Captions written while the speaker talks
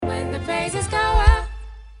praises go up,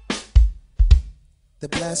 the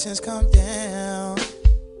blessings come down.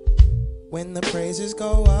 When the praises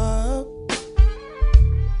go up,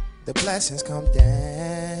 the blessings come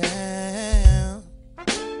down.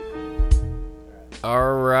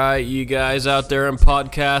 All right, you guys out there in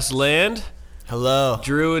podcast land. Hello.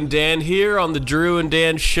 Drew and Dan here on the Drew and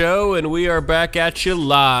Dan Show, and we are back at you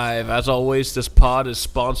live. As always, this pod is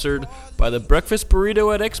sponsored by the Breakfast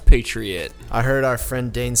Burrito at Expatriate. I heard our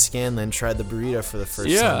friend Dane Scanlon tried the burrito for the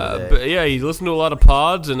first time today. He listened to a lot of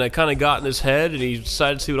pods, and it kind of got in his head, and he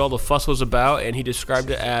decided to see what all the fuss was about, and he described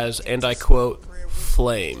it as, and I quote,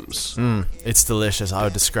 flames. It's delicious. I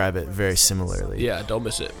would describe it very similarly. Yeah, don't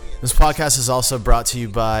miss it. This podcast is also brought to you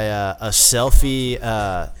by a selfie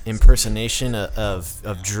impersonation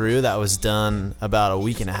of Drew that was done about a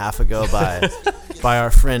week and a half ago by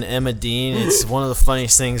our friend Emma Dean. It's one of the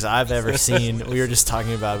funniest things I've ever seen. We were just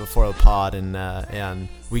talking about it before the pod, and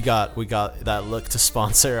we got that look to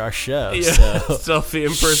sponsor our show. Yeah, so selfie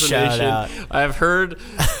impersonation. Shout out. I've heard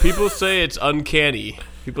people say it's uncanny.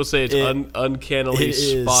 People say it's uncannily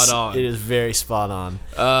spot on. It is very spot on.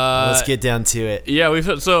 Let's get down to it. Yeah,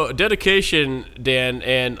 so dedication, Dan,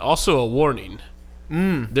 and also a warning.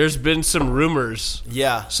 There's been some rumors.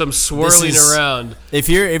 Yeah, some swirling around. If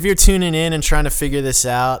you're tuning in and trying to figure this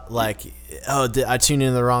out, like, I tuned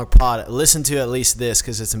in the wrong pod, listen to at least this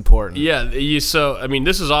because it's important. Yeah, this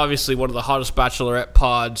is obviously one of the hottest bachelorette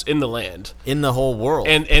pods in the land, in the whole world,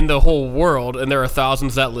 and the whole world, and there are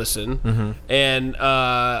thousands that listen. Mm-hmm. And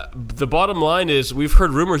the bottom line is, we've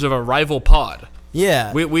heard rumors of a rival pod.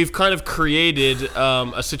 Yeah, we've kind of created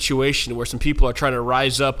a situation where some people are trying to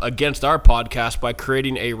rise up against our podcast by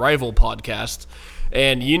creating a rival podcast.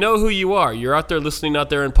 And you know who you are. You're out there listening out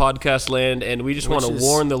there in podcast land, and we just want to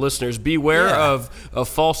warn the listeners, beware of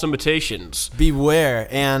false imitations. Beware.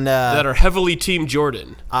 And that are heavily Team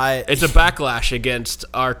Jordan. It's a backlash against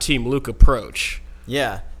our Team Luke approach.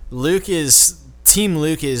 Yeah. Team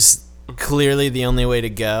Luke is clearly the only way to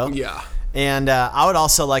go. Yeah. And I would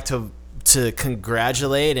also like to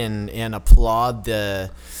congratulate and applaud the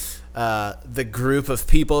group of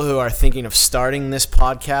people who are thinking of starting this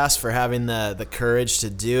podcast for having the courage to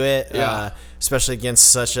do it, especially against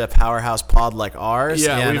such a powerhouse pod like ours.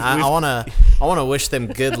 Yeah, and I want to wish them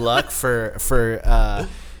good luck for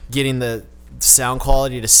getting the sound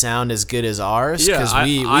quality to sound as good as ours, because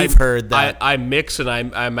we've heard that I mix and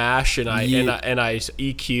I mash and I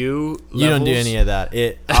EQ levels. You don't do any of that.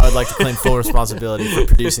 I would like to claim full responsibility for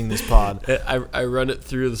producing this pod. I run it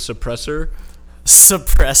through the suppressor.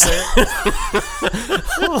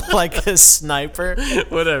 Like a sniper?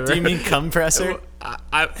 Whatever. Do you mean compressor?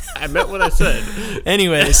 I meant what I said.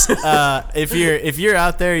 Anyways, if you're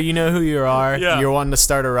out there, you know who you are. Yeah. You're wanting to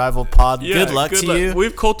start a rival pod. Yeah, good luck to you.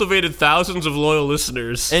 We've cultivated thousands of loyal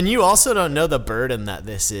listeners, and you also don't know the burden that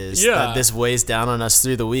this is. Yeah, that this weighs down on us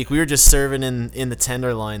through the week. We were just serving in the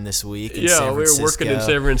Tenderloin this week. In San Francisco, we were working in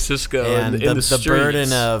San Francisco, and in the streets.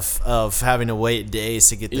 Burden of having to wait days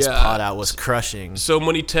to get this pod out was crushing. So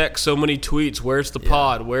many texts, so many tweets. Where's the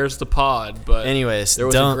pod? Where's the pod? But anyways, there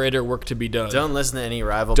was a greater work to be done. Don't listen to any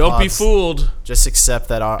rival. Don't pods. be fooled. Just accept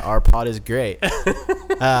that our pod is great.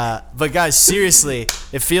 But guys, seriously,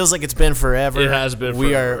 it feels like it's been forever. It has been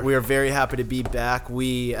forever. We are very happy to be back.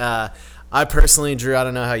 I personally, Drew, I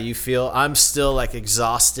don't know how you feel. I'm still like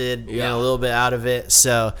exhausted and a little bit out of it.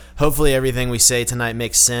 So hopefully everything we say tonight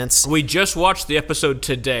makes sense. We just watched the episode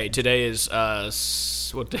today. Today is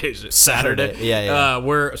what day is it? Saturday. Yeah.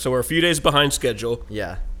 We're a few days behind schedule.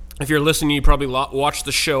 Yeah. If you're listening, you probably watched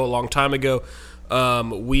the show a long time ago.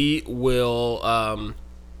 We will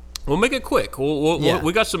we'll make it quick.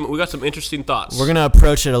 We got some interesting thoughts. We're gonna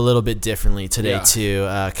approach it a little bit differently today too,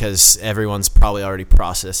 because everyone's probably already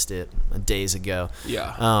processed it days ago.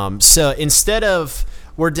 Yeah. So instead of,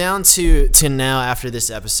 we're down to now after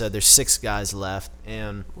this episode, there's 6 guys left,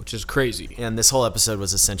 and which is crazy. And this whole episode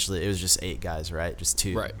was essentially, it was just 8 guys, right? Just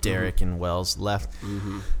 2, right. Derek and Wells left.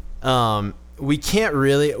 Mm-hmm. We can't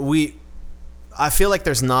really I feel like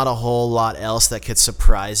there's not a whole lot else that could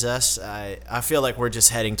surprise us. I feel like we're just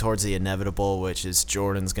heading towards the inevitable, which is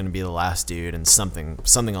Jordan's going to be the last dude, and something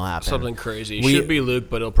will happen. Something crazy. It should be Luke,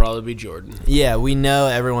 but it'll probably be Jordan. Yeah, we know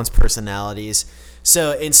everyone's personalities.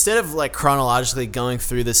 So instead of like chronologically going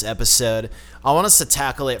through this episode, I want us to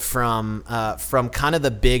tackle it from kind of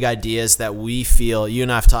the big ideas that we feel, you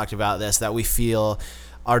and I have talked about this, that we feel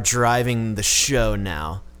are driving the show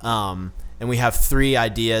now. And we have 3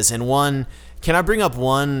 ideas, and one. Can I bring up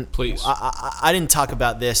one? Please. I didn't talk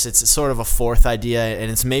about this. It's sort of a 4th idea,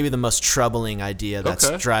 and it's maybe the most troubling idea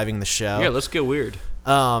that's driving the show. Yeah, let's get weird.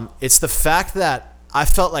 It's the fact that I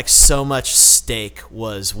felt like so much steak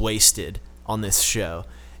was wasted on this show.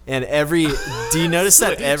 And do you notice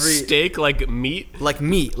that every steak, like meat, like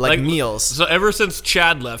meals? So ever since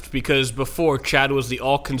Chad left, because before Chad was the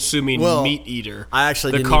all-consuming meat eater, I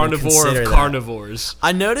actually the didn't carnivore even of that. Carnivores.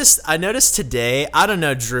 I noticed today. I don't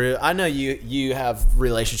know, Drew. I know you have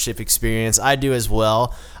relationship experience. I do as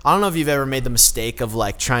well. I don't know if you've ever made the mistake of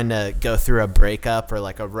like trying to go through a breakup or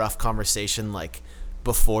like a rough conversation like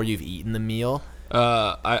before you've eaten the meal.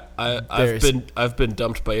 I've been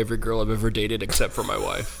dumped by every girl I've ever dated except for my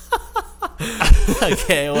wife.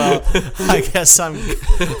 Okay, well, I guess I'm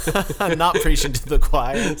not preaching to the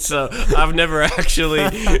choir. So I've never actually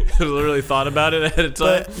really thought about it ahead of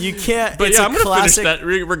time. But you can't. But it's yeah, a I'm gonna classic, finish that.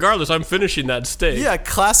 Regardless, I'm finishing that steak. Yeah,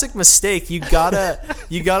 classic mistake. You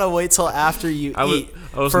gotta wait till after you eat.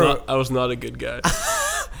 I was not a good guy.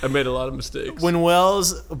 I made a lot of mistakes. When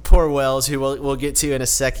poor Wells, who we'll get to in a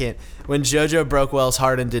second, when JoJo broke Wells'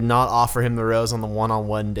 heart and did not offer him the rose on the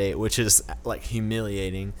one-on-one date, which is like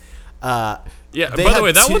humiliating. Yeah. By the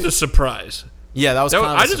way, that was a surprise. Yeah, that was kind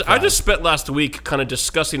of a surprise. I just spent last week kind of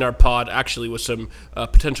discussing our pod actually with some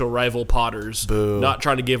potential rival podders. Boo. Not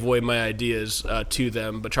trying to give away my ideas to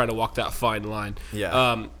them, but trying to walk that fine line.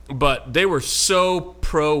 Yeah. But they were so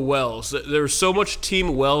pro Wells. There was so much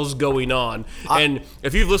Team Wells going on. And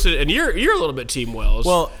if you've listened, and you're a little bit Team Wells.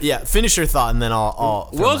 Well, yeah. Finish your thought, and then I'll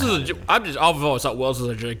Wells is I've always thought Wells is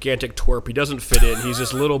a gigantic twerp. He doesn't fit in. He's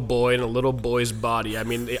this little boy in a little boy's body. I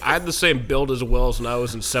mean, I had the same build as Wells when I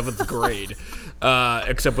was in 7th grade.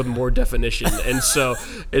 Except with more definition. And so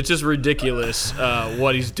it's just ridiculous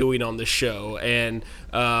what he's doing on the show. And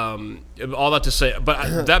all that to say,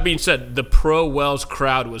 but that being said, the pro Wells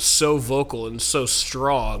crowd was so vocal and so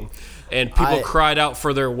strong. And people cried out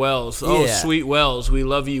for their Wells. Oh, yeah. Sweet Wells, we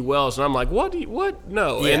love you, Wells. And I'm like, what?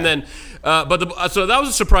 No. Yeah. And then, so that was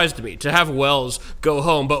a surprise to me to have Wells go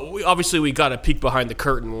home. But we got a peek behind the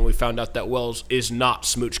curtain when we found out that Wells is not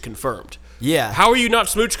smooch confirmed. Yeah. How are you not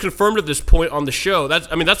smooch confirmed at this point on the show?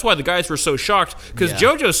 That's why the guys were so shocked, because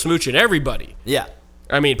JoJo's smooching everybody. Yeah.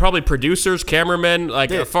 I mean, probably producers, cameramen,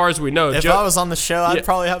 Dude, as far as we know. If I was on the show, I'd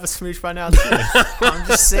probably have a smooch by now too. I'm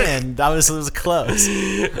just saying, it was close.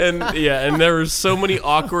 And there were so many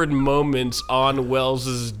awkward moments on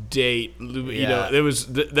Wells's date. You know,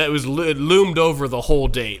 it loomed over the whole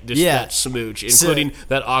date. That smooch, including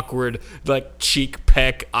that awkward like cheek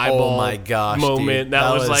peck eyeball. Oh my gosh, moment. Dude,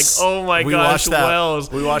 that was like, oh my gosh,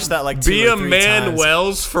 Wells. We watched that like 2 be or a 3 man, times.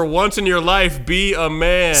 Wells. For once in your life, be a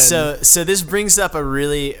man. So this brings up a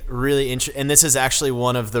really, really interesting, and this is actually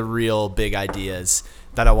one of the real big ideas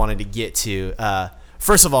that I wanted to get to.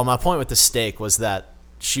 First of all, my point with the steak was that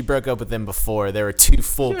she broke up with him before. There were 2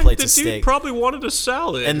 full plates of steak. The dude probably wanted a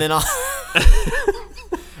salad. And then a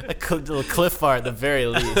little Cliff Bar at the very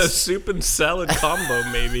least. A soup and salad combo,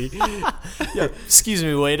 maybe. Yo, excuse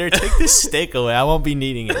me, waiter. Take this steak away. I won't be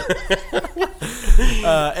needing it.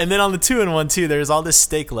 And then on the 2-in-1 too, there's all this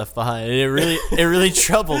steak left behind, and it really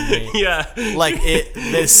troubled me. Yeah. Like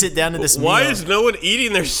they sit down to this meal. Why is no one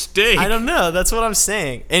eating their steak? I don't know. That's what I'm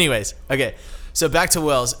saying. Anyways, okay. So back to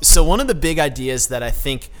Wells. So one of the big ideas that I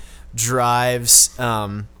think drives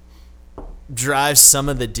some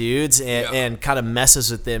of the dudes and kind of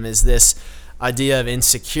messes with them is this idea of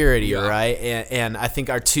insecurity, right? And I think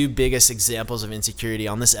our 2 biggest examples of insecurity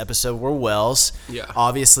on this episode were Wells,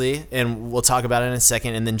 obviously, and we'll talk about it in a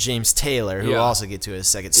second, and then James Taylor, who we'll also get to in a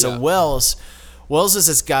second. So Wells is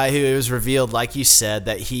this guy who it was revealed, like you said,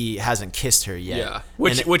 that he hasn't kissed her yet. Yeah,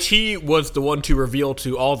 which he was the one to reveal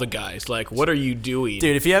to all the guys. Like, what are you doing?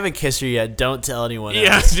 Dude, if you haven't kissed her yet, don't tell anyone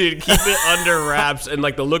else. Yeah, dude, keep it under wraps. And,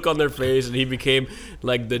 like, the look on their face, and he became,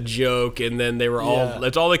 like, the joke, and then they were all,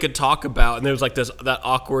 that's all they could talk about. And there was, like, that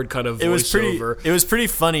awkward kind of voiceover. It was pretty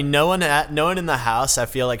funny. No one in the house, I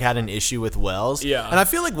feel like, had an issue with Wells. Yeah. And I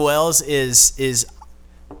feel like Wells is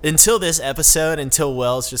until this episode, until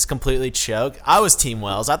Wells just completely choked, I was Team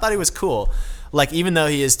Wells. I thought he was cool. Like, even though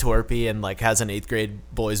he is twerpy and like has an 8th grade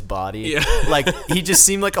boy's body, like he just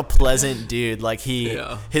seemed like a pleasant dude. Like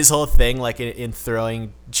his whole thing, like in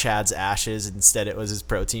throwing Chad's ashes, instead it was his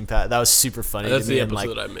protein powder. That was super funny. That's to me. the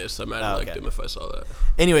episode I missed. I might have liked him if I saw that.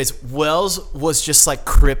 Anyways, Wells was just like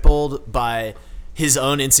crippled by his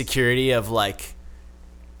own insecurity of like,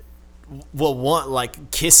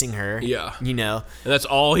 kissing her. Yeah. You know? And that's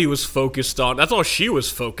all he was focused on. That's all she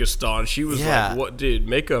was focused on. She was like, what, dude,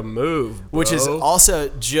 make a move, bro. Which is also,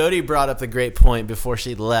 Jody brought up the great point before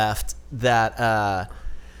she left that that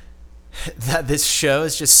this show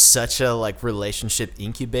is just such a like relationship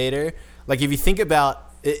incubator. Like, if you think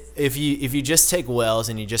about it, if you just take Wells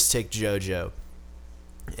and you just take JoJo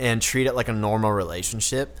and treat it like a normal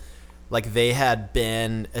relationship, like they had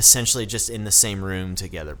been essentially just in the same room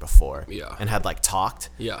together before. Yeah. And had like talked.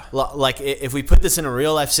 Yeah. Like if we put this in a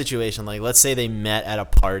real life situation, like let's say they met at a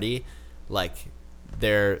party, like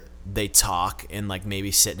they talk and like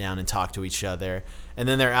maybe sit down and talk to each other, and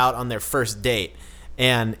then they're out on their first date,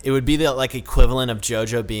 and it would be the like equivalent of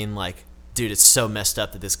JoJo being like, dude, it's so messed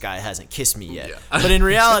up that this guy hasn't kissed me yet. Yeah. But in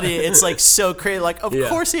reality, it's like so crazy. Like, of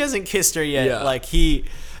course he hasn't kissed her yet. Yeah. Like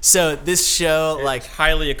so this show, it's like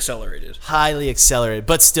highly accelerated.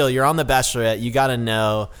 But still, you're on The Bachelorette. You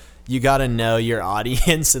gotta know your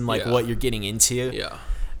audience and like what you're getting into.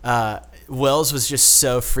 Yeah. Wells was just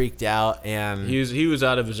so freaked out, and he was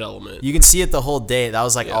out of his element. You can see it the whole day. That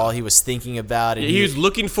was like all he was thinking about. And he was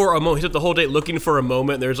looking for a moment. He spent the whole day looking for a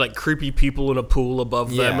moment. There's like creepy people in a pool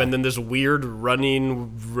above them, and then this weird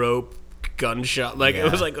running rope gunshot. Like it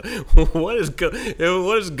was like, what is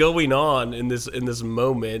going on in this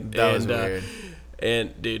moment? That was weird.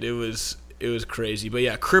 And dude, it was crazy. But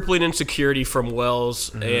yeah, crippling insecurity from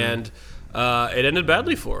Wells, and it ended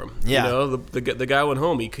badly for him. Yeah. You know, the guy went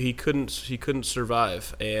home. He couldn't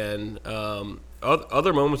survive, and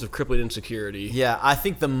other moments of crippling insecurity. Yeah, I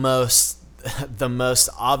think the most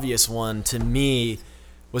obvious one to me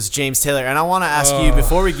was James Taylor, and I want to ask you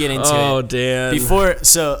before we get into it. Oh, Dan.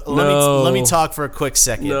 Let me talk for a quick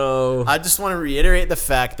second. No. I just want to reiterate the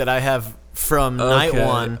fact that I have from night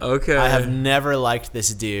one. Okay. I have never liked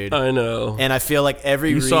this dude. I know. And I feel like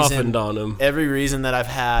you softened on him. Every reason that I've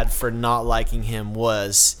had for not liking him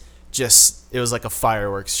was just it was like a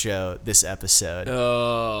fireworks show this episode.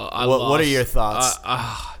 What are your thoughts?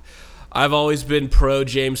 I've always been pro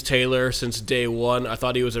James Taylor since day one. I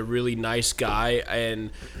thought he was a really nice guy,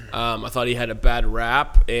 and I thought he had a bad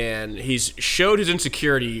rap, and he's showed his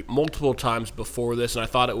insecurity multiple times before this, and I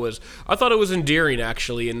thought it was endearing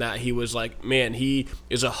actually, in that he was like, man, he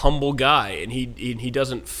is a humble guy, and he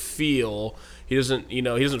doesn't feel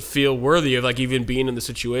worthy of like even being in the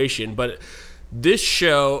situation, but. This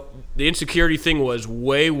show, the insecurity thing was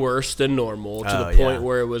way worse than normal, to the point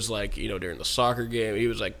where it was like, during the soccer game, he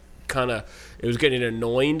was like it was getting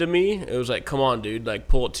annoying to me. It was like, come on, dude, like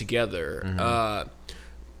pull it together.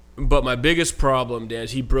 Mm-hmm. But my biggest problem, Dan,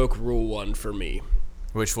 is he broke rule 1 for me.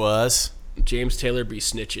 Which was? James Taylor be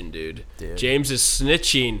snitching, dude. James is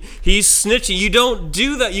snitching. He's snitching. You don't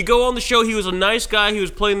do that. You go on the show. He was a nice guy. He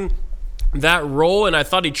was playing that role, and I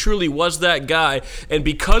thought he truly was that guy, and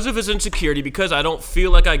because of his insecurity, because I don't feel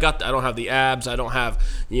like I don't have the abs, I don't have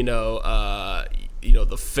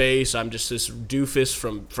the face, I'm just this doofus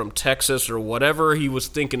from Texas or whatever he was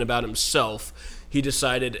thinking about himself, he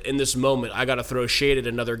decided in this moment, I gotta throw shade at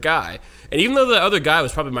another guy. And even though the other guy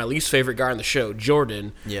was probably my least favorite guy on the show,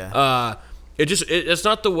 Jordan, it's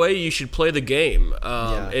not the way you should play the game.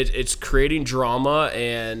 It's creating drama,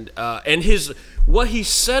 and what he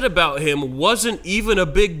said about him wasn't even a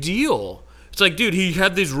big deal. It's like, dude, he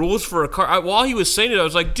had these rules for a car. While he was saying it, I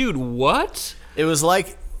was like, dude, what? It was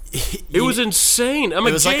like... It was insane. I'm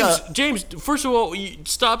like, James, first of all,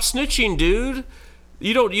 stop snitching, dude.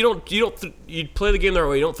 You play the game the right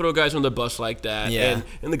way. You don't throw guys on the bus like that. Yeah.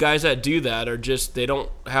 And the guys that do that are just, they don't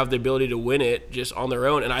have the ability to win it just on their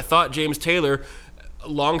own. And I thought James Taylor,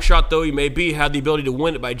 long shot though he may be, had the ability to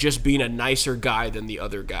win it by just being a nicer guy than the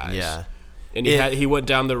other guys. Yeah. And he went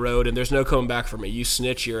down the road, and there's no coming back from it. You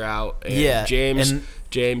snitch, you're out. And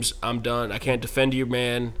James, I'm done. I can't defend you,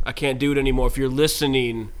 man. I can't do it anymore. If you're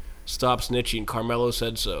listening, stop snitching. Carmelo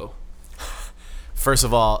said so. First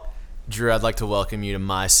of all, Drew, I'd like to welcome you to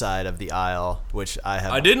my side of the aisle, which I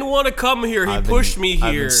have. I didn't want to come here. He pushed me here.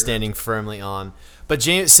 I've been standing firmly on. But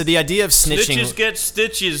James, so the idea of snitching. Snitches get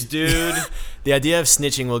stitches, dude. The idea of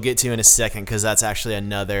snitching we'll get to in a second, because that's actually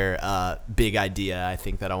another big idea I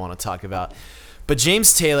think that I want to talk about. But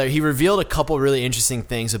James Taylor, he revealed a couple really interesting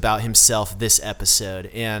things about himself this episode,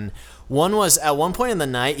 and one was at one point in the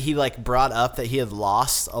night he like brought up that he had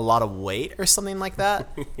lost a lot of weight or something like that.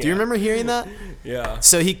 Yeah. Do you remember hearing that? Yeah.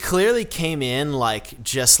 So he clearly came in like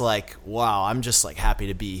just like, wow, I'm just like happy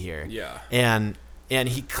to be here. Yeah. And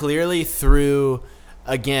he clearly threw.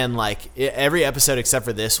 Again, like every episode except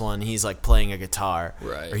for this one, he's like playing a guitar,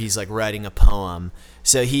 right? Or he's like writing a poem.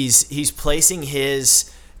 So he's placing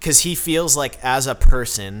his, because he feels like as a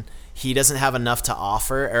person he doesn't have enough to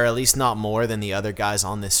offer, or at least not more than the other guys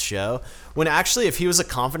on this show. When actually, if he was a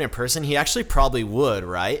confident person, he actually probably would,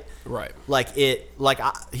 right? Right.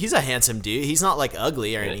 He's a handsome dude. He's not like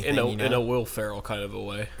ugly or anything. In a Will Ferrell kind of a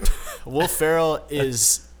way. Will Ferrell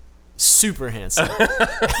is super handsome.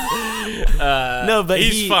 No, but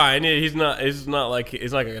he's fine. He's not like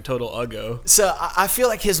a total uggo. So I feel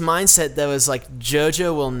like his mindset though is like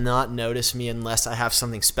JoJo will not notice me unless I have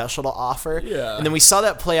something special to offer. Yeah. And then we saw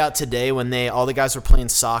that play out today when all the guys were playing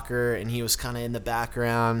soccer and he was kind of in the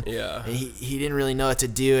background. Yeah. And he didn't really know what to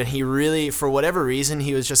do, and he really, for whatever reason,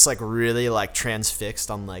 he was just like really like transfixed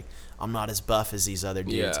on like, I'm not as buff as these other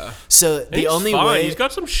dudes. Yeah. So And he's only fine. way He's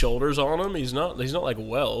got some shoulders on him. He's not like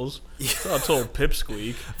Wells. He's not a total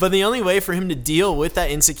pipsqueak. But the only way for him to deal with that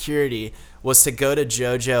insecurity was to go to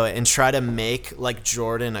JoJo and try to make like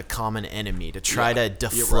Jordan a common enemy, to try to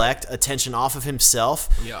deflect attention off of himself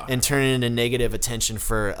and turn it into negative attention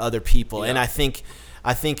for other people. And I think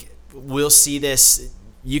we'll see this.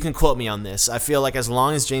 You can quote me on this. I feel like as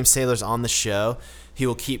long as James Taylor's on the show, he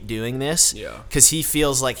will keep doing this. Yeah. Because he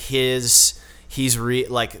feels like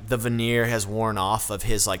like the veneer has worn off of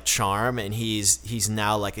his like charm, and he's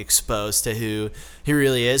now like exposed to who he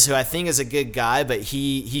really is, who I think is a good guy, but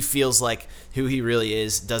he feels like who he really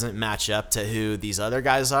is doesn't match up to who these other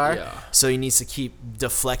guys are. Yeah. So he needs to keep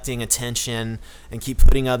deflecting attention and keep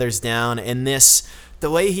putting others down. And the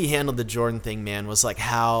way he handled the Jordan thing, man, was like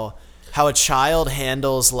how a child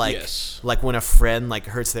handles like when a friend like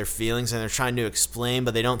hurts their feelings and they're trying to explain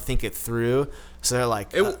but they don't think it through, so they're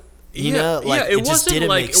like it wasn't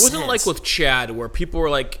sense. like with Chad where people were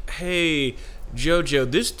like, hey,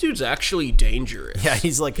 JoJo, this dude's actually dangerous. Yeah,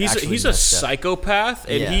 he's a psychopath,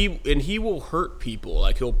 and he will hurt people.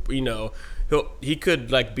 Like he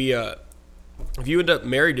could like be if you end up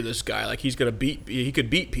married to this guy, like he could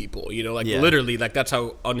beat people, literally, like that's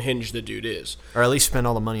how unhinged the dude is. Or at least spend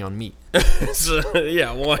all the money on meat. So,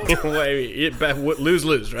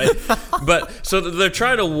 lose, right? But so they're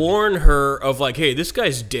trying to warn her of like, hey, this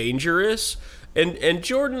guy's dangerous. And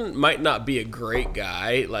Jordan might not be a great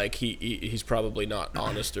guy. Like he's probably not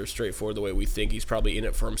honest or straightforward the way we think. He's probably in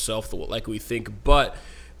it for himself like we think. But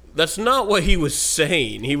that's not what he was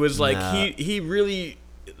saying. He was like, he really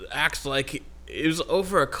acts like it was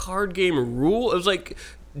over a card game rule. It was like,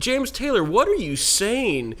 James Taylor, what are you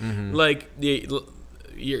saying? Mm-hmm. Like,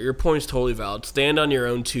 your point's totally valid. Stand on your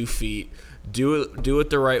own 2 feet. Do it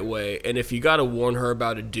the right way. And if you got to warn her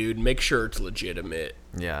about a dude, make sure it's legitimate.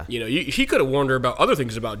 Yeah. He could have warned her about other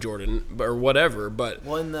things about Jordan or whatever, but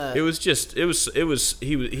he was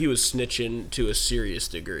snitching to a serious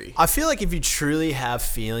degree. I feel like if you truly have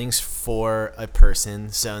feelings for a person,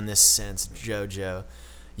 so in this sense, JoJo,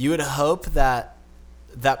 you would hope that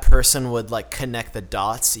that person would like connect the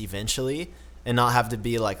dots eventually and not have to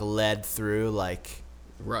be like led through like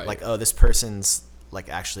oh, this person's like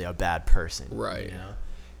actually a bad person, right?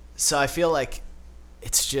 So I feel like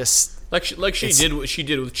it's just she did what she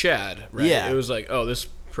did with Chad, right? Yeah, it was like, oh, this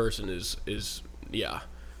person is yeah.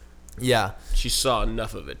 She saw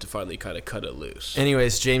enough of it to finally kind of cut it loose.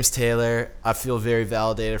 Anyways, James Taylor, I feel very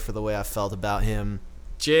validated for the way I felt about him.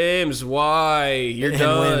 James, why? You're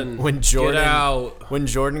done. Get out. When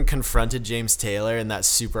Jordan confronted James Taylor in that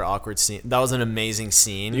super awkward scene, that was an amazing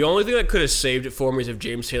scene. The only thing that could have saved it for me is if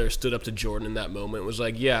James Taylor stood up to Jordan in that moment, was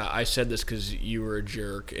like, yeah, I said this because you were a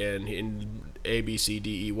jerk and in A, B, C,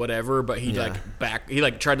 D, E, whatever, but he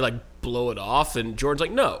tried to like blow it off, and Jordan's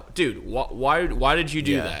like, no, dude, why did you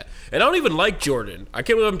do that? And I don't even like Jordan. I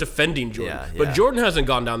can't believe I'm defending Jordan. But Jordan hasn't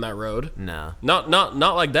gone down that road. No. Not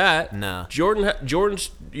like that. No. Jordan's,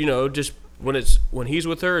 just when he's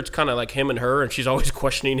with her, it's kind of like him and her, and she's always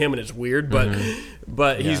questioning him, and it's weird,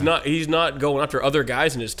 but he's not going after other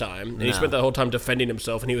guys in his time. And he spent that whole time defending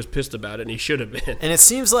himself, and he was pissed about it, and he should have been. And it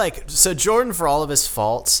seems like, so Jordan, for all of his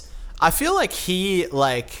faults, I feel like he,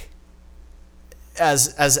 like,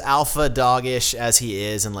 as alpha doggish as he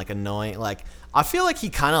is and like annoying, like, I feel like he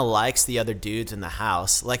kind of likes the other dudes in the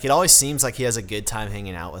house. Like, it always seems like he has a good time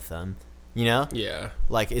hanging out with them, Yeah.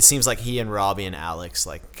 Like, it seems like he and Robbie and Alex,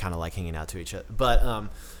 like, kind of like hanging out to each other. But,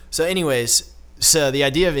 so anyways, so the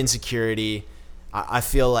idea of insecurity, I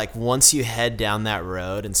feel like once you head down that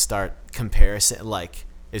road and start comparison, like,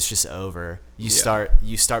 it's just over. You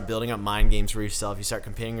start building up mind games for yourself. You start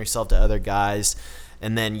comparing yourself to other guys,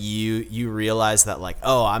 and then you realize that, like,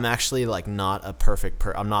 oh, I'm actually like not a perfect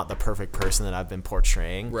I'm not the perfect person that I've been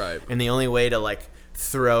portraying. Right. And the only way to like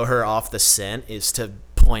throw her off the scent is to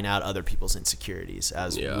point out other people's insecurities,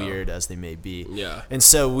 as weird as they may be. Yeah. And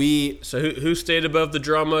so who stayed above the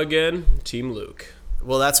drama again? Team Luke.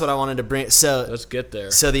 Well, that's what I wanted to bring. So let's get there.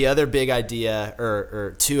 So the other big idea,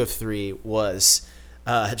 or 2 of 3, was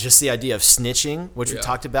just the idea of snitching, which we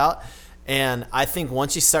talked about. And I think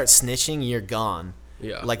once you start snitching, you're gone.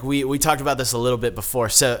 Yeah. Like we talked about this a little bit before.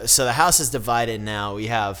 So the house is divided now. We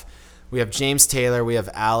have James Taylor, we have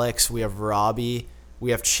Alex, we have Robbie,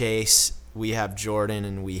 we have Chase, we have Jordan,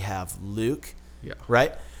 and we have Luke. Yeah.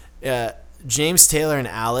 Right? James Taylor and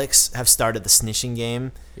Alex have started the snitching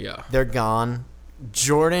game. Yeah. They're gone.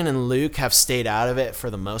 Jordan and Luke have stayed out of it for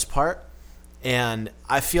the most part. And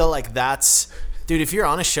I feel like that's... Dude, if you're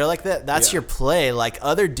on a show like that, that's your play. Like,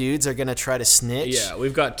 other dudes are going to try to snitch. Yeah,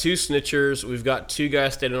 we've got 2 snitchers. We've got 2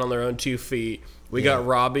 guys standing on their own 2 feet. We got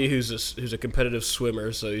Robbie, who's a competitive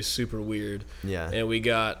swimmer, so he's super weird. Yeah. And we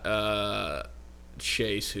got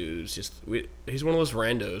Chase, who's he's one of those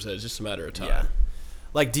randos that it's just a matter of time. Yeah.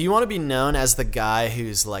 Like, do you want to be known as the guy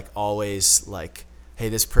who's, like, always, like, hey,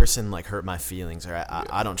 this person, like, hurt my feelings, or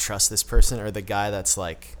I don't trust this person, or the guy that's,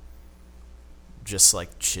 like, just,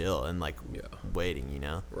 like, chill and, like, waiting, you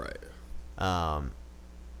know? Right.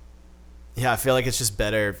 Yeah, I feel like it's just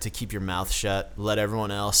better to keep your mouth shut, let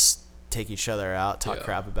everyone else take each other out, talk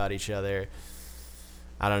crap about each other.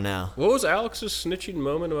 I don't know. What was Alex's snitching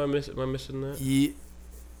moment? Am I missing that?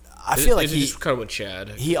 I feel like he just kind of with Chad.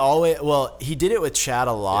 He did it with Chad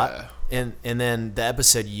a lot, and then the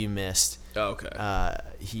episode you missed. Oh, okay.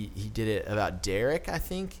 He did it about Derek, I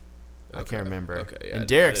think. I can't remember. Okay, yeah, and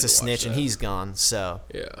Derek's a snitch, and he's gone. So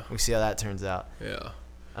we see how that turns out. Yeah.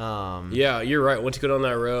 Yeah, you're right. Once you go down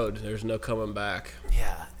that road, there's no coming back.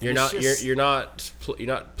 Yeah. You're not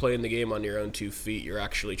playing the game on your own 2 feet. You're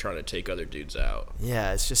actually trying to take other dudes out.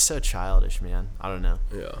 Yeah, it's just so childish, man. I don't know.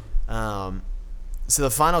 Yeah. So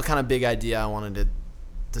the final kind of big idea I wanted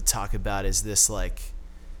to talk about is this, like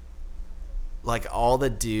all the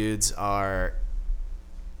dudes are,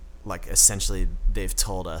 like, essentially they've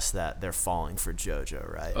told us that they're falling for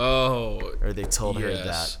JoJo, right? Oh. Or they told her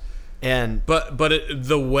that. And but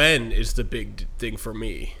the when is the big thing for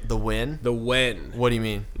me. The when? The when. What do you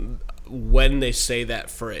mean? When they say that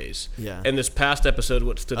phrase. Yeah. And this past episode,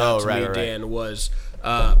 what stood out to me, Dan, was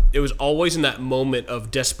it was always in that moment of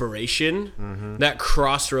desperation, that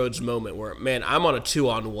crossroads moment where, man, I'm on a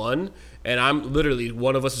 2-on-1, and I'm literally,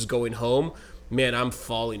 one of us is going home. Man, I'm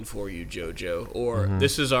falling for you, JoJo. Or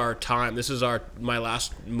this is our time. This is my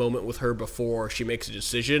last moment with her before she makes a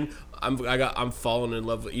decision. I'm falling in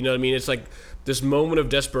love with, you know what I mean? It's like this moment of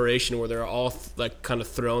desperation where they're all like kind of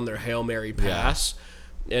throwing their Hail Mary pass,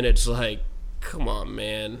 and it's like, come on,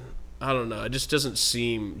 man. I don't know. It just doesn't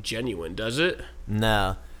seem genuine, does it?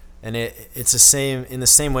 No, and it's the same in the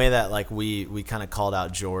same way that, like, we kind of called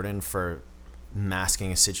out Jordan for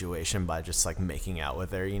masking a situation by just, like, making out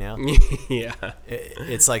with her, you know? Yeah.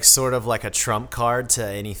 It's like sort of like a trump card to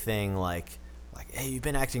anything, like, hey, you've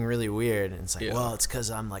been acting really weird, and it's like, well, it's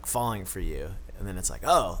because I'm, like, falling for you. And then it's like,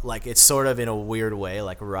 oh, like, it's sort of in a weird way,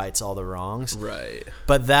 like, rights all the wrongs. Right.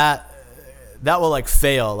 But that will, like,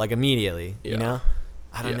 fail, like, immediately, you know?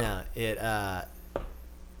 I don't know.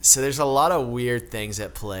 So there's a lot of weird things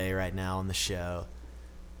at play right now on the show.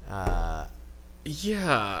 Yeah.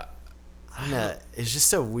 I don't know. It's just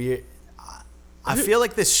so weird. I feel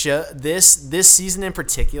like this show, this season in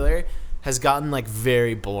particular, has gotten, like,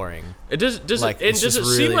 very boring. Does it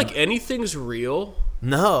seem like anything's real?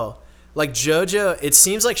 No. Like, JoJo, it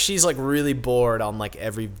seems like she's, like, really bored on, like,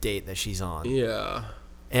 every date that she's on. Yeah.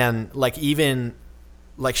 And, like, even,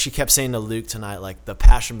 like, she kept saying to Luke tonight, like, the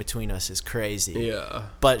passion between us is crazy. Yeah.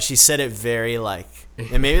 But she said it very, like,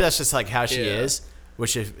 and maybe that's just, like, how she is,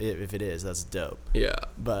 which if it is, that's dope. Yeah.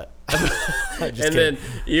 But and then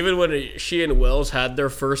even when she and Wells had their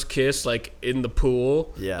first kiss, like, in the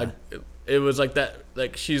pool, like, it was like that,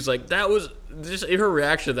 like, she's like, that was just in her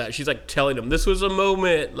reaction to that, she's like telling him this was a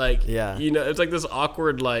moment, like, you know, it's like this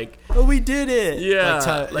awkward, like, oh, we did it,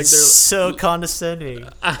 like they're so condescending.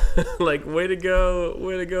 Like, way to go,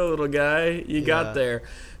 little guy, you got there.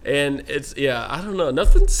 And it's, I don't know,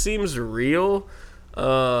 nothing seems real.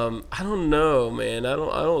 I don't know, man. I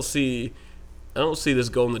don't see this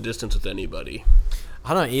going the distance with anybody.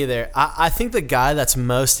 I don't either. I think the guy that's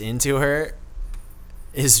most into her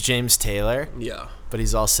is James Taylor. Yeah. But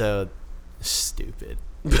he's also stupid.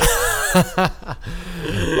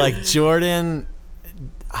 Like, Jordan,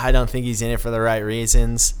 I don't think he's in it for the right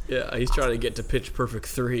reasons. Yeah, he's trying to get to Pitch Perfect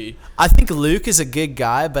 3. I think Luke is a good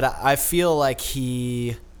guy, but I feel like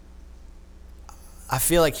he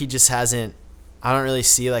just hasn't, I don't really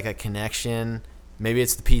see, like, a connection. Maybe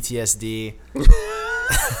it's the PTSD.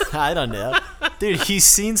 I don't know. Dude, he's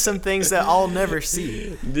seen some things that I'll never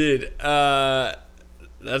see. Dude,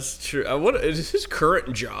 that's true. What is his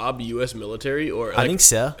current job? U.S. military, or like, I think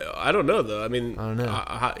so. I don't know though. I mean, I don't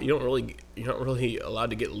know. You're not really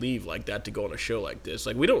allowed to get leave like that to go on a show like this.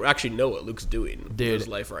 Like, we don't actually know what Luke's doing in his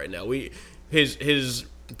life right now. His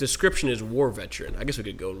description is war veteran. I guess we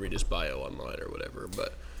could go and read his bio online or whatever.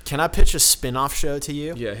 But Can I pitch a spin-off show to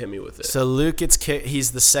you? Yeah, hit me with it. So Luke gets kicked.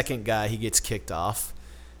 He's the second guy. He gets kicked off.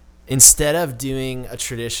 Instead of doing a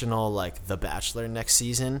traditional like The Bachelor next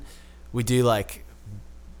season, we do like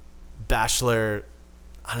Bachelor.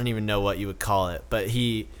 I don't even know what you would call it, but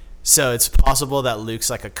so it's possible that Luke's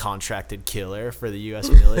like a contracted killer for the U.S.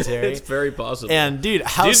 military. It's very possible. And dude,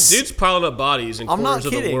 dude's piling up bodies in I'm not corners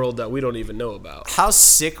of the kidding. world that we don't even know about. How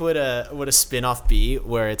sick would a spinoff be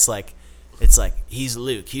where it's like he's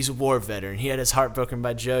Luke, he's a war veteran, he had his heart broken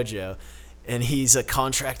by JoJo, and he's a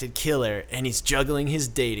contracted killer, and he's juggling his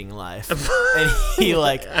dating life, and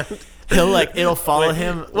it'll follow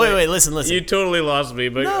him. Wait, listen. You totally lost me,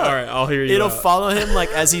 but No. all right, I'll hear you. It'll out. follow him like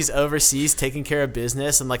as he's overseas taking care of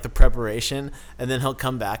business and like the preparation, and then he'll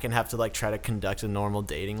come back and have to like try to conduct a normal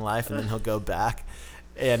dating life, and then he'll go back,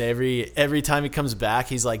 and every time he comes back,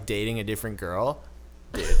 he's like dating a different girl.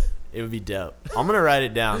 Dude, it would be dope. I'm gonna write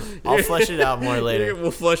it down. I'll flesh it out more later. We'll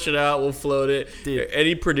flesh it out. We'll float it. Dude.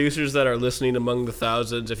 Any producers that are listening among the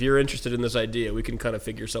thousands, if you're interested in this idea, we can kind of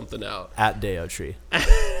figure something out. At Deo Tree.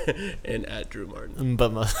 And at Drew Martin.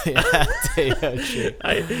 But mostly at Deo Tree.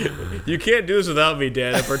 You can't do this without me,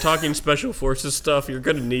 Dan. If we're talking special forces stuff, you're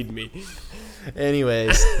gonna need me.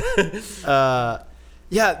 Anyways,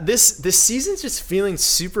 yeah, this season's just feeling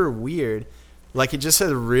super weird. Like it just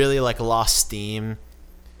has really like lost steam.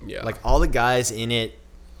 Yeah. Like all the guys in it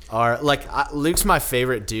are like Luke's my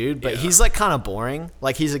favorite dude, but Yeah. he's like kind of boring.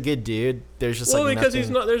 Like he's a good dude. There's just like because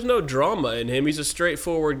nothing. there's no drama in him. He's a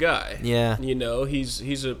straightforward guy. Yeah. You know, he's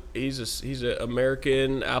a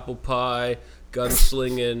American apple pie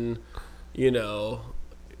gunslinging,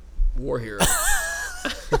 war hero.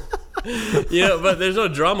 But there's no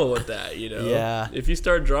drama with that, Yeah. If you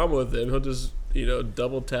start drama with him, he'll just,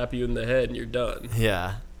 double tap you in the head and you're done.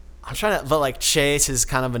 Yeah. I'm trying to, but like Chase is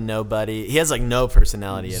kind of a nobody. He has like no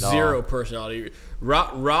personality at all. Zero personality.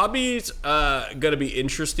 Robbie's gonna be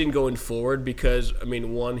interesting going forward because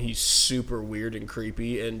one, he's super weird and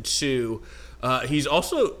creepy, and two, he's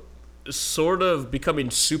also sort of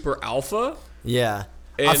becoming super alpha. Yeah.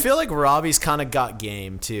 I And- feel like Robbie's kind of got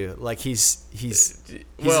game too. Like he's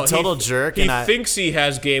a total jerk. He and thinks he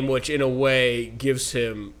has game, which in a way gives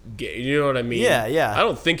him game. You know what I mean? Yeah, yeah. I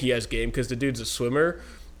don't think he has game because the dude's a swimmer.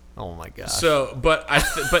 Oh my gosh. So, but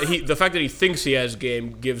the fact that he thinks he has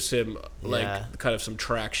game gives him like Yeah. kind of some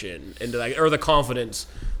traction and like, or the confidence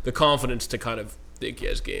to kind of think he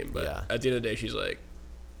has game. But Yeah. at the end of the day, she's like,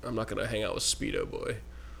 I'm not gonna hang out with Speedo Boy.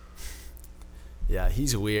 Yeah,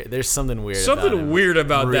 he's weird. There's something weird. Something about him. weird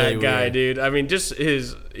about Really that guy, weird. dude. Just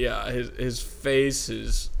his face,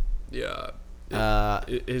 his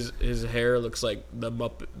hair looks like the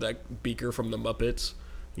Muppet, that Beaker from the Muppets.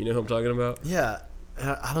 You know who I'm talking about? Yeah,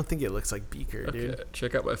 I don't think it looks like Beaker, dude. Okay,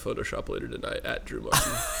 check out my Photoshop later tonight at Drew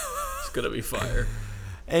Martin. It's gonna be fire.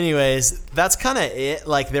 Anyways, that's kind of it.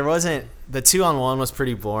 Like there wasn't the 2-on-1 was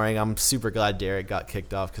pretty boring. I'm super glad Derek got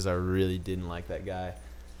kicked off because I really didn't like that guy.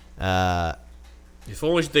 If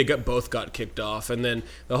only they both got kicked off, and then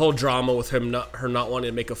the whole drama with her not wanting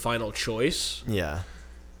to make a final choice. Yeah.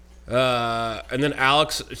 And then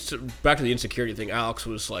Alex, back to the insecurity thing. Alex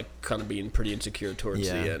was like kind of being pretty insecure towards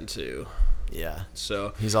Yeah. the end too. Yeah.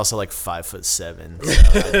 So He's also like 5'7",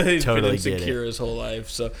 so I he's totally been get insecure it. his whole life.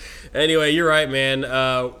 So anyway, you're right, man.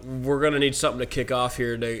 We're gonna need something to kick off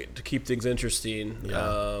here to keep things interesting.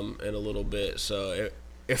 Yeah. In a little bit. So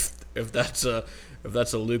if that's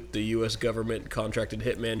a Luke, the U.S. government contracted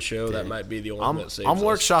hitman show, that might be the only one that saves I'm us.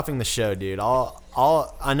 workshopping the show, dude.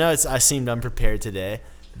 I know I seemed unprepared today,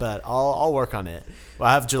 but I'll work on it. Well,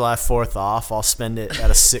 I have July 4th off. I'll spend it at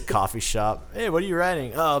a sick coffee shop. Hey, what are you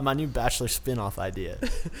writing? Oh, my new Bachelor spinoff idea.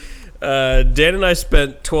 Dan and I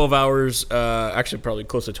spent 12 hours, actually probably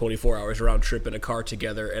close to 24 hours round trip in a car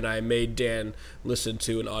together, and I made Dan listen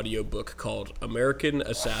to an audiobook called American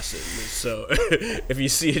Assassin. So if you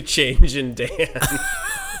see a change in Dan,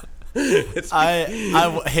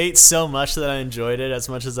 I hate so much that I enjoyed it as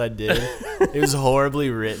much as I did. It was horribly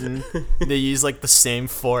written. They used like the same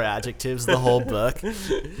 4 adjectives the whole book,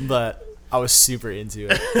 but I was super into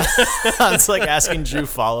it. I was like asking Drew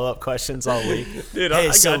follow-up questions all week. Dude, Hey,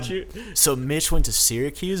 I got you. So Mitch went to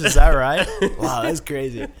Syracuse, is that right? Wow, that's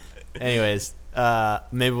crazy. Anyways,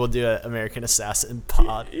 maybe we'll do an American Assassin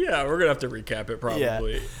pod. Yeah, we're going to have to recap it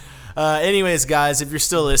probably. Anyways, guys, if you're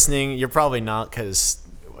still listening, you're probably not because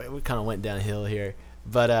we kind of went downhill here.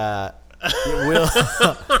 But we'll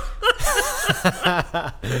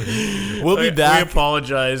We'll be back. We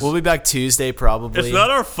apologize. We'll be back Tuesday probably. It's not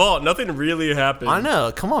our fault. Nothing really happened. I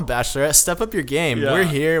know. Come on, Bachelorette, step up your game. Yeah. We're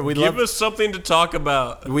here. Give us something to talk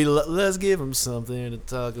about. Let's give them something to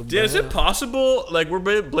talk about. Dude, is it possible? Like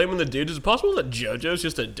we're blaming the dude. Is it possible that JoJo's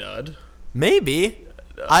just a dud? Maybe.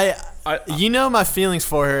 You know my feelings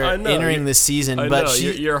for her entering this season, but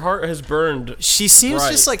your heart has burned. She seems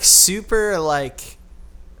just like super like.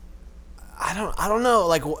 I don't know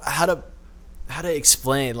like how to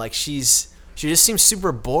explain. Like she just seems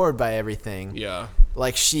super bored by everything. Yeah.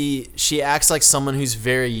 Like she acts like someone who's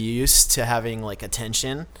very used to having like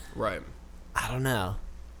attention. Right. I don't know.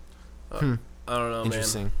 I don't know,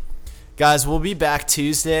 Interesting. man. Guys, we'll be back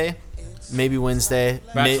Tuesday, maybe Wednesday.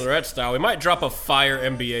 Bachelorette style. We might drop a fire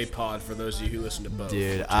NBA pod for those of you who listen to both.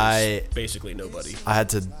 Dude, basically nobody. I had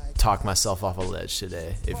to talk myself off a ledge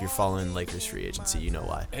today. If you're following Lakers free agency, you know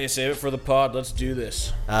why. Hey, save it for the pod. Let's do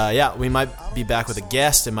this. Yeah, we might be back with a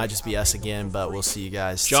guest. It might just be us again, but we'll see you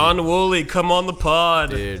guys. John Woolley, come on the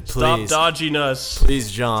pod. Dude, Stop please. dodging us.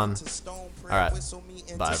 Please, John. All right.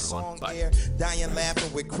 Bye, everyone. Bye. Dying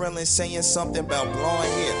laughing with Krillin saying something about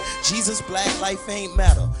blowing hair. Jesus, black life ain't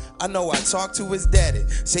matter. I know I talked to his daddy.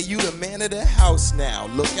 Say you the man of the house now.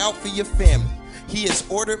 Look out for your family. He has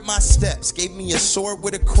ordered my steps, gave me a sword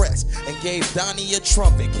with a crest, and gave Donnie a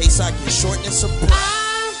trumpet in case I get short in support.